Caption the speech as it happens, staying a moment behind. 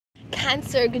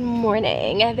Cancer, good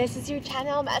morning. This is your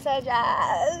channel messages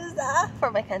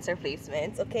for my Cancer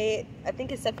placements. Okay, I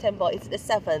think it's September. It's the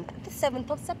 7th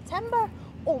of September.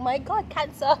 Oh my God,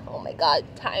 Cancer. Oh my God,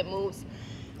 time moves.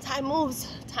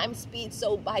 Time speeds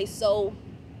so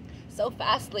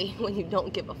fastly when you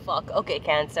don't give a fuck. Okay,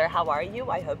 Cancer, how are you?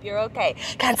 I hope you're okay.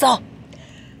 Cancer.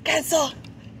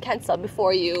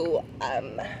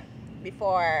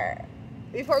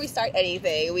 Before we start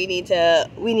anything, we need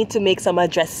to make some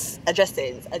address a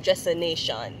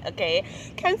nation. Okay,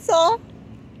 Cancer,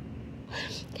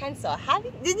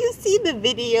 did you see the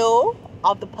video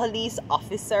of the police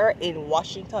officer in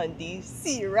Washington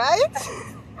DC, right?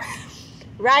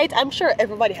 Right, I'm sure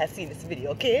everybody has seen this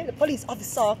video. Okay, the police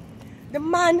officer, the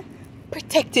man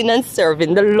protecting and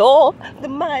serving the law, the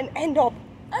man end up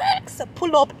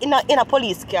pull up in a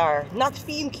police car, not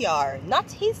theme car, not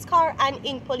his car, and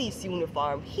in police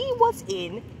uniform. He was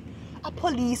in a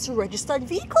police registered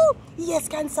vehicle. Yes,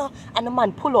 Cancer. And the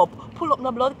man pull up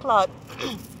no blood clot.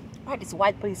 Right, this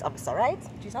white police officer, right?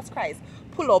 Jesus Christ.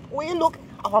 Pull up. Where you look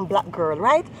at one black girl,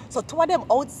 right? So two of them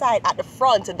outside at the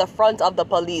front of the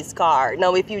police car.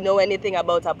 Now, if you know anything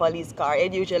about a police car,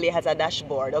 it usually has a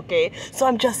dashboard, okay? So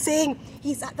I'm just saying,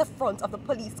 he's at the front of the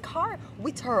police car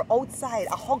with her outside.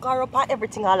 I hug her up and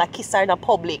everything, all a kiss her in a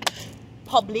public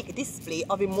display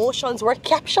of emotions were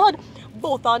captured,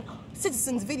 both on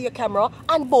citizens' video camera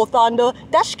and both on the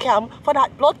dash cam for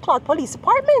that blood clot police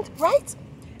department, right?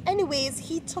 Anyways,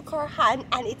 he took her hand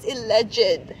and it's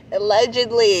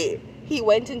allegedly. He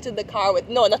went into the car with,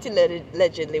 no, not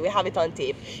allegedly, we have it on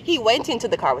tape. He went into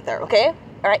the car with her, okay?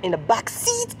 All right, in the back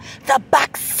seat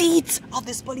of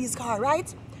this police car,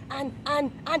 right? And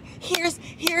here's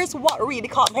what really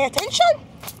caught my attention.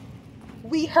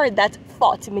 We heard that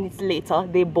 40 minutes later,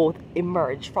 they both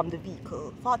emerged from the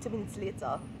vehicle. 40 minutes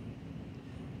later.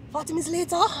 40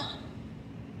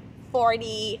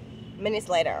 minutes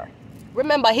later.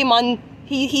 Remember him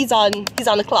he's on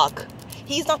the clock.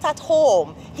 He's not at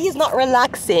home. He's not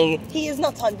relaxing. He is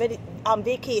not on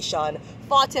vacation.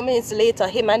 40 minutes later,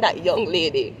 him and that young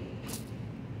lady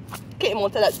came out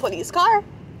of that police car.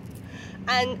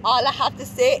 And all I have to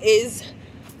say is,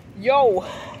 yo,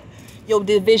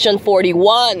 Division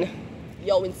 41.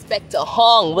 Yo, Inspector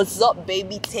Hong, what's up,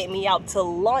 baby? Take me out to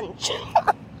lunch.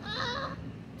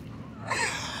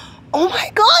 Oh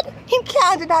my God, he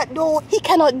can't do that though. He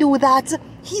cannot do that.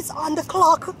 He's on the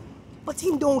clock. But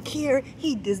he don't care.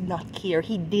 He does not care.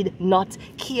 He did not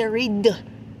care. He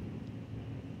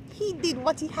did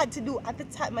what he had to do at the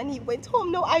time and he went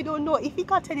home. Now, I don't know if he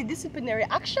got any disciplinary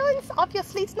actions.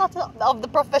 Obviously, it's not of the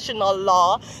professional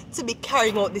law to be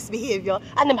carrying out this behavior.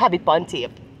 And them have it on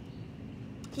tape.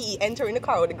 He entering the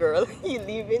car with the girl. He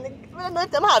leaving. I don't know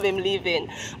if them have him leaving.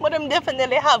 But them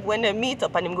definitely have when they meet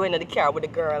up and him going to the car with the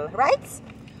girl. Right?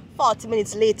 40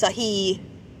 minutes later,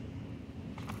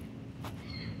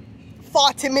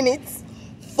 40 minutes.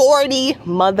 40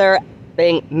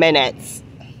 minutes.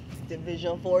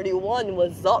 Division 41,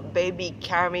 what's up, baby?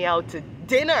 Carry me out to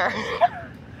dinner.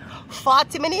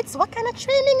 40 minutes? What kind of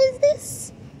training is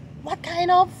this? What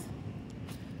kind of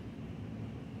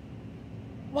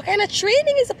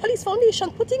training is the police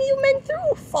foundation putting you men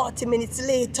through? 40 minutes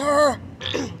later.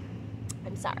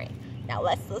 I'm sorry. Now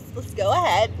let's go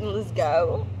ahead and let's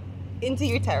go into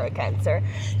your tarot, Cancer.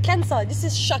 Cancer, this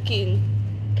is shocking.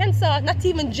 Cancer, not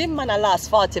even gym man last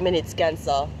 40 minutes,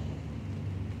 Cancer.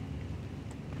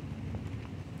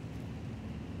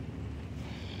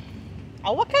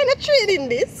 Oh, what kind of training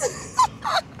this?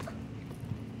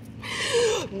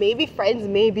 Maybe friends,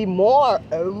 maybe more.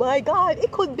 Oh my God,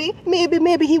 it could be.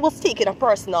 Maybe he was taking a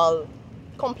personal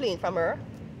complaint from her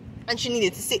and she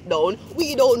needed to sit down.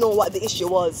 We don't know what the issue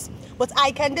was, but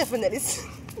I can definitely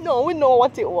no, we know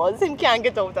what it was and can't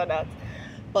get out of that.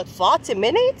 But 40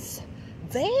 minutes?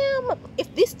 Damn,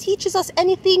 if this teaches us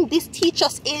anything, this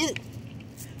teaches is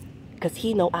because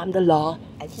he know I'm the law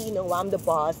and he know I'm the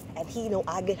boss and he know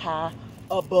I get high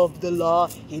above the law.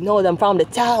 He know I'm from the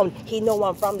town, he know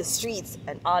I'm from the streets,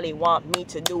 and all he want me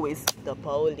to do is the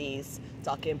police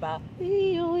talking about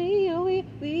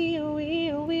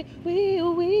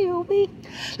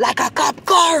like a cop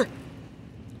car,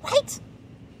 right?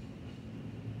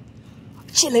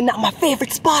 Chilling at my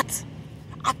favorite spot.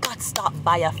 I got stopped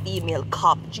by a female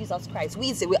cop. Jesus Christ,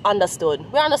 Weezy, we understood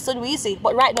Weezy,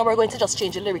 but right now we're going to just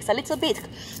change the lyrics a little bit.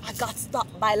 I got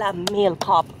stopped by a male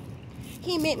cop.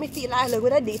 He made me feel like I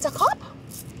would have date a cop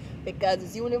because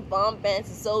his uniform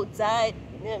pants is so tight.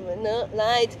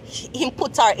 Light. He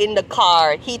put her in the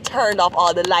car. He turned off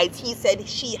all the lights. He said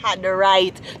she had the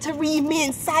right to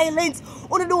remain silent.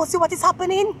 Oh, don't see what is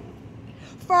happening.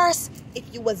 First, if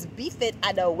you was beefing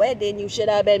at a wedding, you should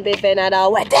have been beefing at a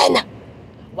wedding.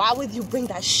 Why would you bring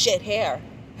that shit here?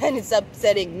 And it's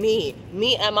upsetting me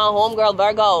and my homegirl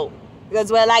Virgo,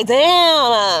 because we're like,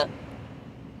 damn,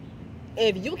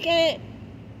 if you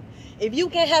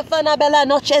can't have fun at Bella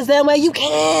Noches, then where you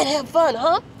can't have fun,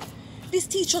 huh? This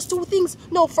teaches two things.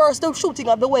 No, first, the shooting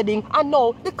at the wedding, and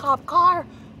no, the cop car.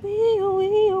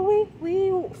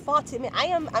 40 minutes.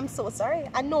 I'm so sorry.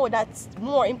 I know that's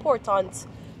more important.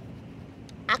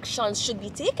 Actions should be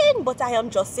taken, but I am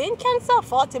just saying, Cancer,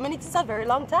 40 minutes is a very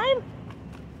long time.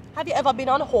 Have you ever been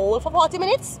on hold for 40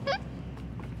 minutes?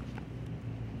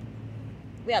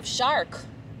 We have shark.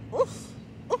 Oof.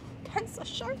 Cancer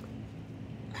shark.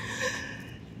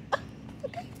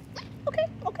 Okay,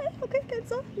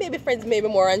 Cancer. Maybe friends, maybe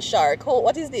more on shark. Oh,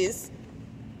 what is this?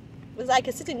 It's like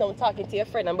you're sitting down talking to your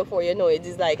friend, and before you know it,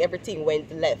 it's like everything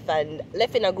went left, and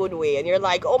left in a good way, and you're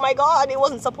like, oh my god, it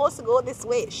wasn't supposed to go this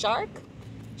way. Shark.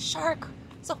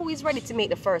 So who is ready to make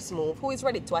the first move? Who is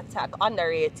ready to attack?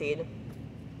 Underrated.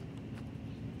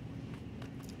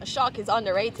 A shark is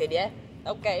underrated, yeah?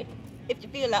 Okay, if you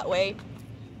feel that way.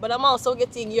 But I'm also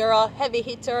getting you're a heavy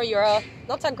hitter, you're a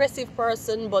not aggressive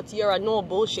person, but you're a no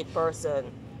bullshit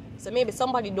person. So maybe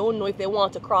somebody don't know if they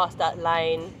want to cross that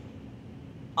line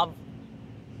of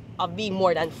being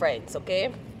more than friends,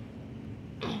 okay?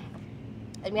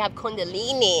 And we have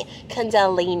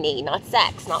Kundalini, not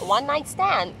sex, not one night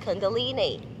stand,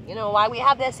 Kundalini. You know why we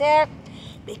have this here?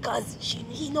 Because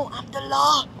he know I'm the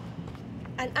law,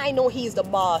 and I know he's the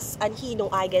boss, and he know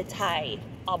I get high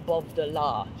above the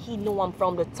law. He know I'm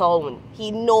from the town.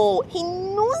 He knows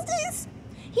this.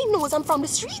 He knows I'm from the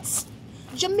streets,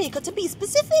 Jamaica to be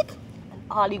specific. And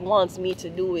all he wants me to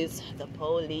do is the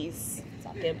police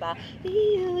talking about.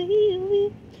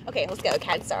 Okay, let's go,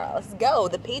 Cancer. Let's go.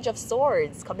 The Page of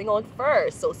Swords coming on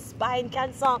first. So spine,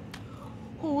 Cancer.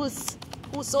 Whose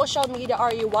social media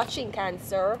are you watching,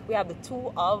 Cancer? We have the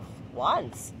Two of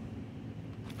Wands.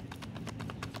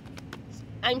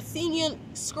 I'm seeing you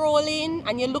scrolling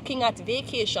and you're looking at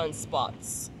vacation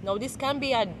spots. Now this can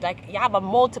be like you have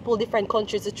multiple different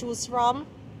countries to choose from.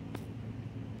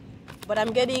 But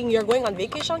I'm getting you're going on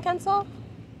vacation, Cancer.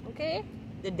 Okay?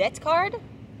 The Death card.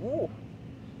 Ooh.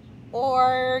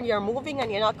 Or you're moving and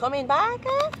you're not coming back.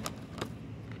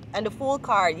 And the Fool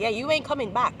card. Yeah, you ain't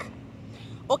coming back.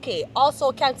 Okay,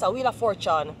 also Cancer, Wheel of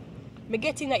Fortune. I'm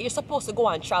getting that you're supposed to go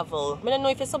and travel. I don't know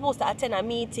if you're supposed to attend a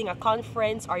meeting, a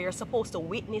conference, or you're supposed to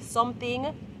witness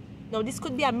something. Now, this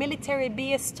could be a military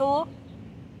base too.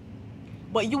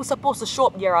 But you're supposed to show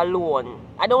up there alone.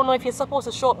 I don't know if you're supposed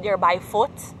to show up there by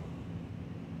foot.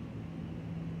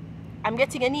 I'm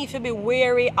getting you need to be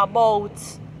wary about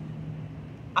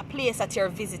a place that you're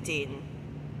visiting.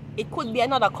 It could be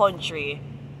another country.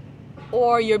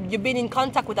 Or you've been in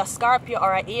contact with a Scorpio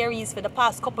or an Aries for the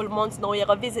past couple of months now. You're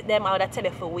going to visit them, I would tell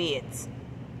you for wait.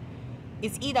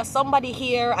 It's either somebody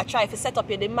here I try to set up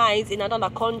your demise in another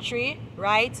country,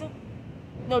 right?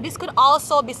 No, this could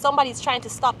also be somebody's trying to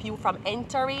stop you from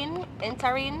entering.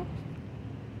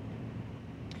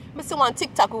 I see one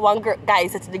TikTok with one guy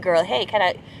said to the girl, hey,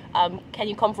 can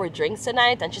you come for drinks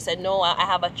tonight? And she said, no, I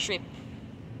have a trip.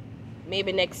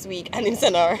 Maybe next week. And him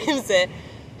said,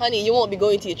 honey, you won't be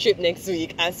going to your trip next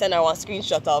week, and send her a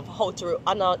screenshot of how to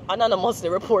anonymously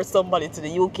report somebody to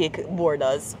the UK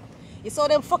borders. You saw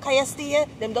them fucker yesterday?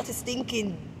 Them dirty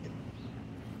stinking.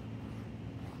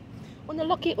 When you're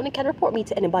lucky, when you can report me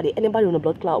to anybody on the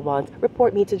blood clot wants,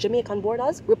 report me to Jamaican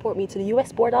borders, report me to the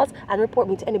US borders, and report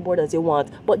me to any borders you want.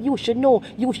 But you should know,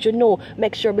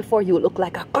 make sure before you look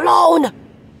like a clown.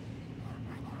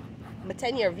 My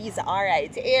 10-year visa,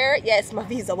 alright. Here, yes, my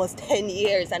visa was 10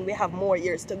 years and we have more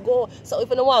years to go. So if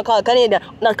you don't want to call if you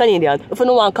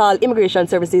don't want to call immigration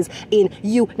services in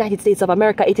United States of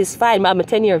America, it is fine. I have a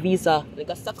 10-year visa. I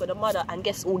got stuck with the mother, and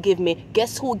guess who give me?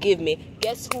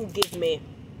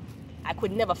 I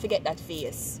could never forget that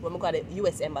face when we got at the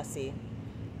US Embassy.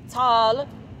 Tall,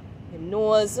 him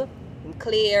nose, him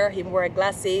clear, him wear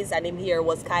glasses, and him hair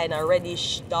was kind of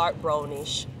reddish, dark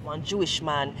brownish. One Jewish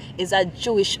man. Is a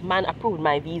Jewish man approved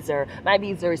my visa. My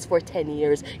visa is for 10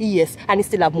 years. Yes, and he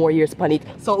still have more years upon it.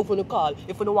 So if you don't call,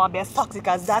 if you don't want to be as toxic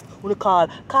as that, you call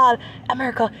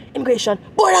America Immigration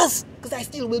Borders, because I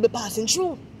still will be passing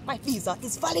through. My visa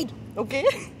is valid. Okay?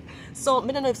 So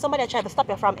I don't know if somebody tried to stop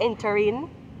you from entering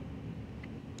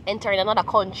another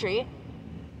country.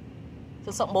 So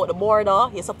something about the border,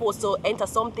 you're supposed to enter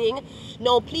something.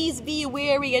 Now please be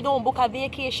wary, you don't book a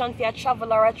vacation for a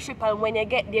travel or a trip, and when you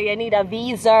get there you need a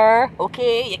visa,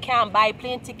 okay? You can't buy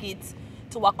plane tickets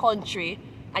to a country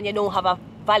and you don't have a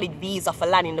valid visa for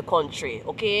landing in the country,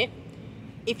 okay?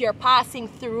 If you're passing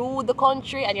through the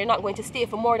country and you're not going to stay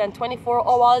for more than 24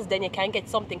 hours, then you can get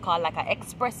something called like an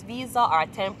express visa or a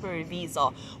temporary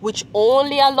visa, which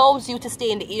only allows you to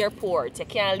stay in the airport. You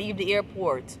can't leave the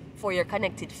airport for your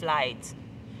connected flight.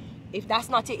 If that's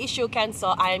not your issue,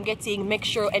 Cancer, I am getting, make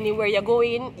sure anywhere you're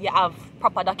going, you have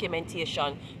proper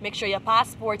documentation. Make sure your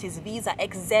passport is visa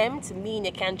exempt, mean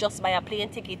you can just buy a plane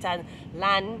ticket and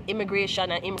land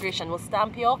immigration, and immigration will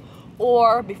stamp you.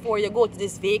 Or before you go to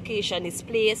this vacation, this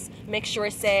place, make sure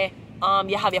say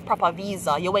you have your proper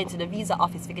visa. You went to the visa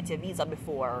office to get your visa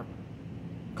before.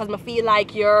 Because I feel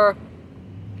like you're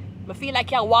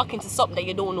walking into something that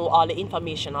you don't know all the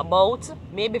information about.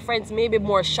 Maybe friends, maybe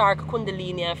more shark,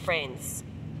 kundalini and friends.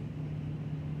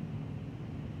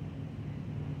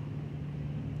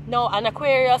 Now, an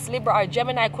Aquarius, Libra or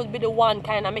Gemini could be the one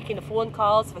kind of making the phone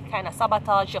calls for kind of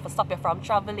sabotage you, for stop you from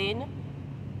traveling.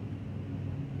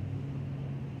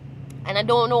 And I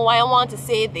don't know why I want to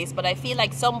say this, but I feel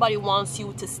like somebody wants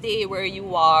you to stay where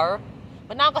you are.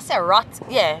 But now I'm going to say rot.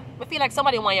 Yeah, I feel like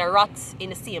somebody wants you to rot in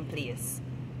the same place.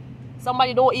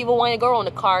 Somebody don't even want you to go around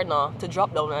the corner to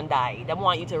drop down and die. They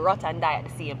want you to rot and die at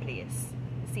the same place.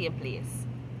 The same place.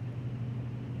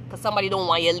 Because somebody don't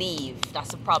want you to leave. That's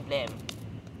the problem.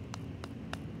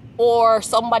 Or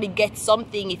somebody gets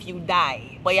something if you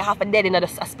die, but you have to dead in a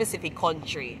specific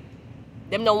country.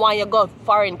 Them don't want you to go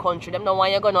foreign country. Them don't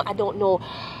want you to go, no, I don't know,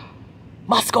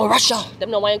 Moscow, Russia. Them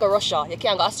don't want you to go Russia. You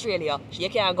can't go Australia. You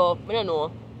can't go, I don't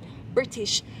know,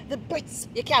 British. The Brits,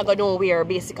 you can't go nowhere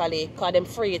basically. Because them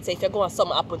afraid, so if you go and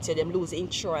something happen to them, lose the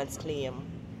insurance claim.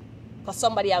 Because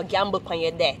somebody will gamble on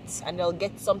your debt and they'll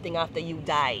get something after you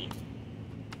die.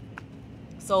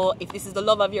 So if this is the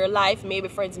love of your life, maybe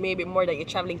friends, maybe more that you're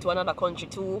traveling to another country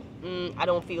too. I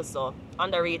don't feel so.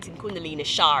 Underrated kundalini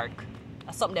shark.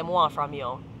 That's something them want from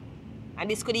you. And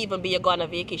this could even be you go on a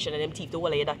vacation and them thief the whole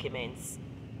of your documents.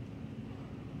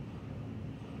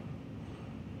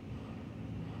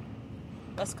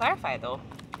 Let's clarify though.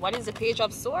 What is the Page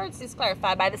of Swords? It's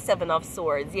clarified by the Seven of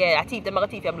Swords. Yeah, I think them are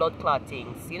going to your blood clot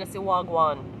things. You know, see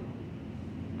one.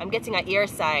 I'm getting an air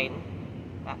sign.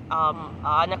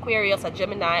 An Aquarius, a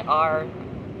Gemini, or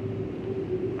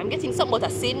I'm getting something about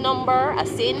a sin number. A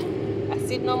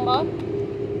sin number.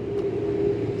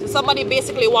 So somebody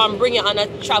basically want to bring you on a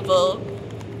travel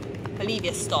to leave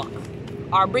you stuck.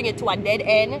 Or bring you to a dead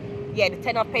end. Yeah, the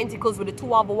Ten of Pentacles with the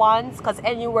Two of Wands. Because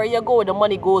anywhere you go, the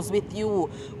money goes with you.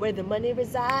 Where the money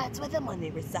resides, where the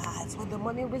money resides, where the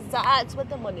money resides, where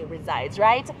the money resides,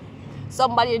 right?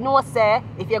 Somebody knows, say,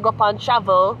 if you go up and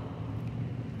travel,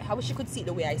 I wish you could see it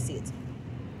the way I see it.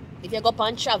 If you go up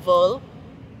and travel,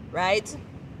 right?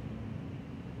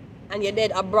 And you're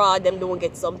dead abroad, them don't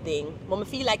get something. But I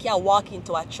feel like you're walking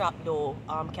into a trap though,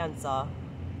 Cancer.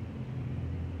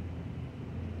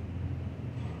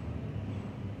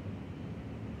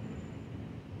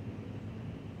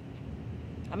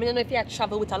 I mean, I don't know if you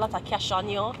travel with a lot of cash on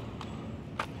you.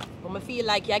 But I feel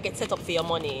like you get set up for your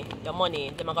money. Your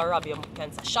money, they're going to rob you,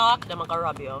 Cancer. Shark, they're going to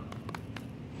rob you.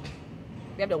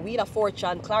 We have the Wheel of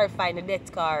Fortune, clarifying the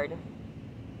death card.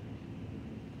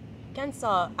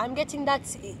 Cancer, I'm getting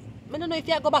that. I don't know if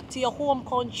you go back to your home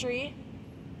country.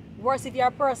 Worse if you're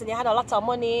a person, you had a lot of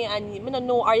money, and I don't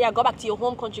know, or you go back to your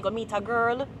home country, go meet a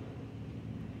girl.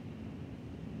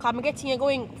 Because I'm getting you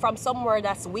going from somewhere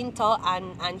that's winter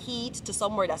and heat to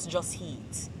somewhere that's just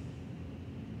heat.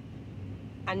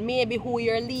 And maybe who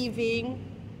you're leaving,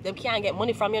 they can't get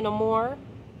money from you no more.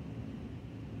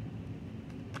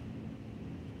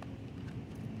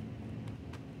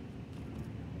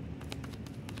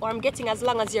 Or I'm getting as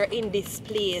long as you're in this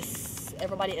place,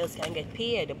 everybody else can get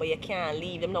paid, but you can't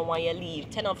leave. Them don't want you to leave.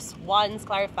 10 of Wands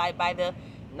clarified by the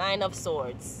 9 of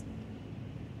Swords.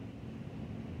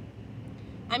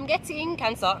 I'm getting,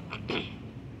 Cancer,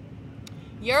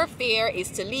 your fear is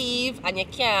to leave and you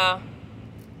can't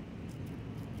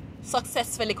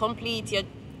successfully complete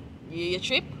your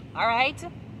trip, alright?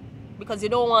 Because you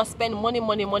don't want to spend money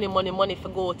for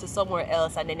go to somewhere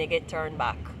else and then you get turned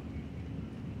back.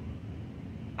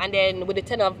 And then with the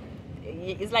 10 of,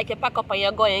 it's like you pack up and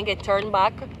you go and get turned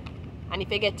back. And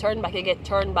if you get turned back, you get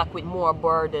turned back with more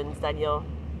burdens than you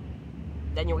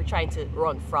were trying to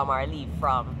run from or leave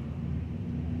from.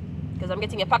 Because I'm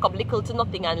getting you pack up little to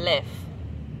nothing and left.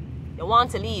 You want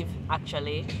to leave,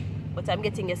 actually, but I'm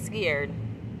getting you scared.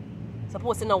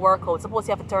 Suppose it not work out. Suppose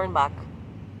you have to turn back.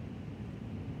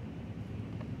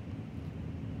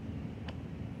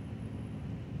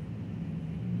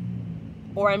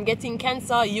 Or I'm getting,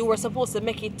 Cancer, you were supposed to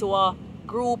make it to a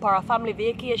group or a family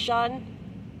vacation,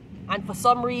 and for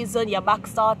some reason your back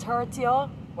start hurt you,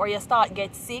 or you start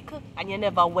get sick and you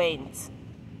never went.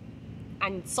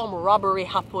 and some robbery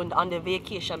happened on the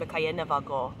vacation because you never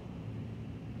go.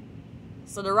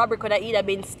 So the robbery could have either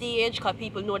been staged because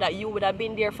people know that you would have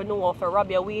been there for no one for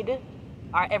rob your weed,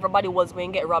 or everybody was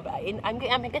going to get robbed. I'm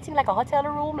getting like a hotel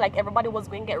room, like everybody was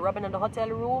going to get robbed in the hotel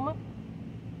room.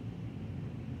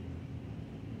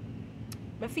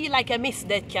 I feel like you missed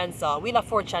death, Cancer. Wheel of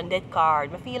Fortune death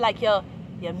card. I feel like you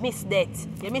missed death.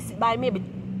 You missed it by maybe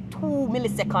 2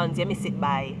 milliseconds. You miss it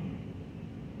by.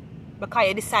 Because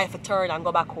you decide to turn and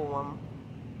go back home.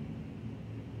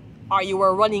 Or you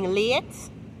were running late.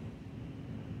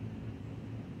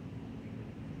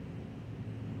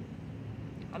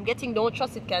 I'm getting don't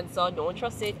trust it, Cancer. Don't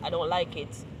trust it. I don't like it.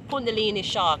 Kundalini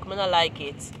shark. I don't like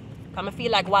it. Because I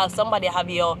feel like while somebody have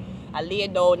you I lay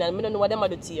down and I don't know what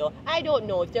they do to you. I don't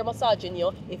know if they're massaging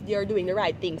you, if they're doing the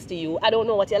right things to you. I don't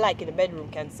know what you like in the bedroom,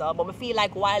 Cancer. But I feel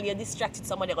like while you're distracted,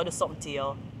 somebody going to do something to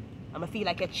you. And I feel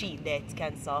like you cheat that,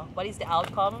 Cancer. What is the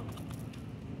outcome?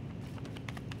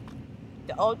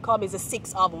 The outcome is a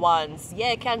 6 of Wands.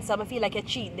 Yeah, Cancer, I feel like you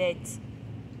cheat that.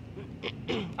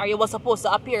 Or you were supposed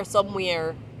to appear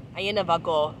somewhere and you never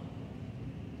go.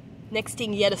 Next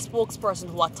thing, you're the spokesperson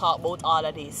who will talk about all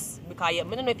of this. Because I don't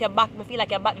know if your back, I feel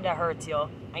like your back did hurt you.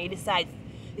 And you decide,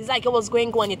 it's like you was going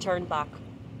to go and you turn back.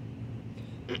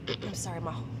 I'm sorry,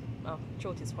 my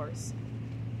throat is hoarse.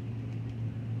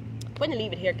 I'm going to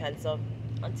leave it here, Cancer.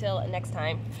 Until next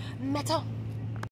time. Meta.